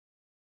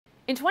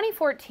In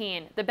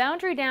 2014, the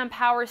Boundary Dam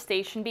Power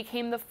Station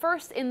became the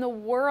first in the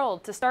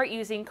world to start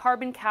using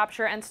carbon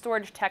capture and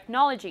storage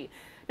technology.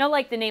 Now,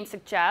 like the name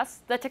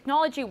suggests, the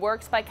technology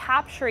works by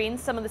capturing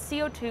some of the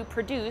CO2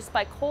 produced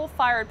by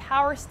coal-fired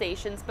power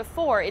stations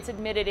before it's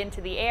emitted into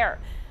the air.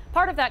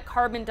 Part of that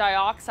carbon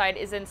dioxide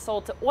is then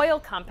sold to oil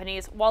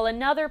companies, while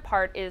another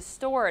part is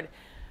stored.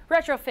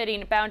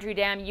 Retrofitting Boundary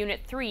Dam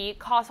Unit 3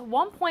 cost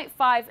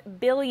 $1.5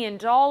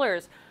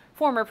 billion.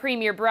 Former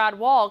Premier Brad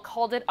Wall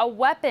called it a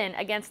weapon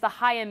against the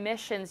high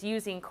emissions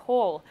using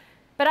coal.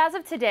 But as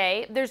of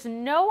today, there's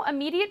no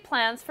immediate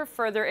plans for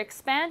further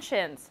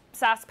expansions.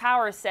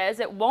 SaskPower says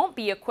it won't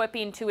be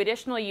equipping 2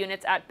 additional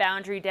units at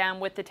Boundary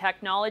Dam with the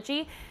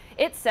technology.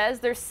 It says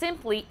there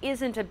simply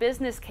isn't a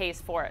business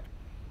case for it,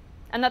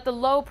 and that the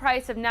low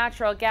price of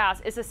natural gas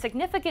is a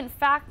significant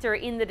factor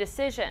in the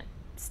decision.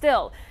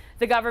 Still,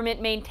 the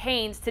government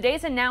maintains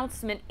today's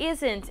announcement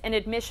isn't an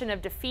admission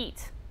of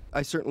defeat.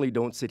 I certainly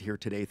don't sit here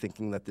today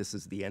thinking that this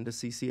is the end of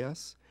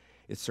CCS.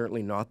 It's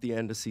certainly not the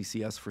end of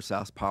CCS for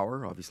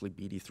SaskPower. Obviously,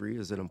 BD3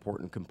 is an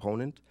important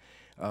component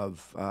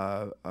of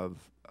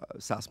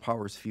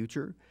SaskPower's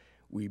future.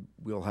 We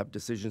will have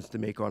decisions to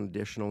make on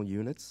additional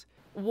units.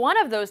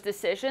 One of those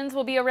decisions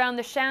will be around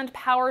the Shand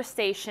Power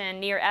Station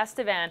near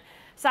Estevan.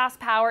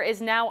 SaskPower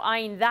is now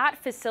eyeing that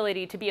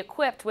facility to be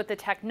equipped with the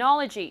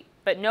technology,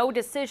 but no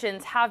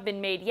decisions have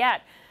been made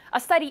yet. A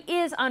study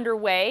is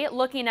underway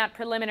looking at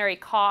preliminary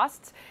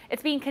costs.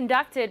 It's being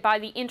conducted by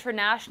the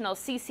International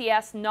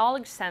CCS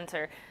Knowledge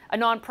Center, a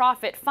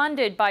nonprofit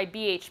funded by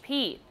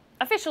BHP.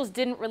 Officials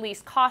didn't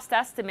release cost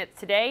estimates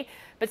today,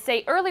 but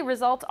say early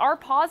results are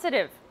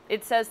positive.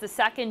 It says the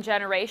second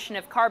generation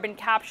of carbon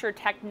capture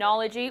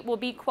technology will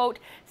be, quote,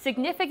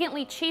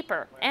 significantly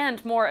cheaper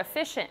and more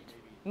efficient.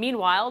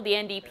 Meanwhile, the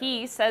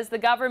NDP says the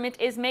government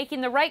is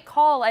making the right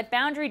call at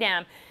Boundary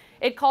Dam.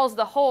 It calls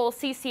the whole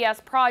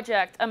CCS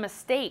project a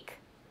mistake.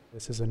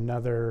 This is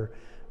another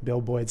Bill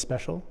Boyd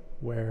special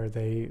where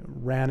they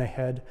ran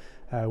ahead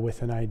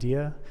with an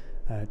idea,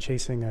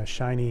 chasing a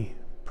shiny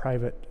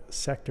private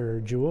sector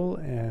jewel,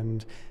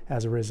 and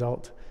as a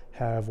result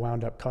have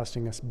wound up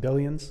costing us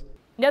billions.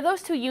 Now,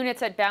 those 2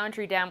 units at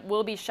Boundary Dam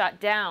will be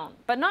shut down,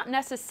 but not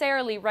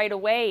necessarily right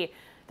away.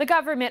 The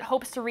government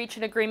hopes to reach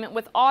an agreement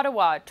with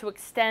Ottawa to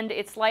extend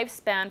its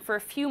lifespan for a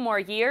few more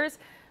years.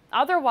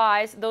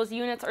 Otherwise, those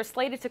units are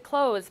slated to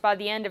close by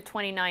the end of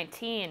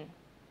 2019.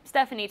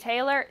 Stephanie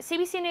Taylor,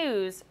 CBC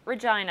News,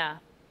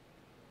 Regina.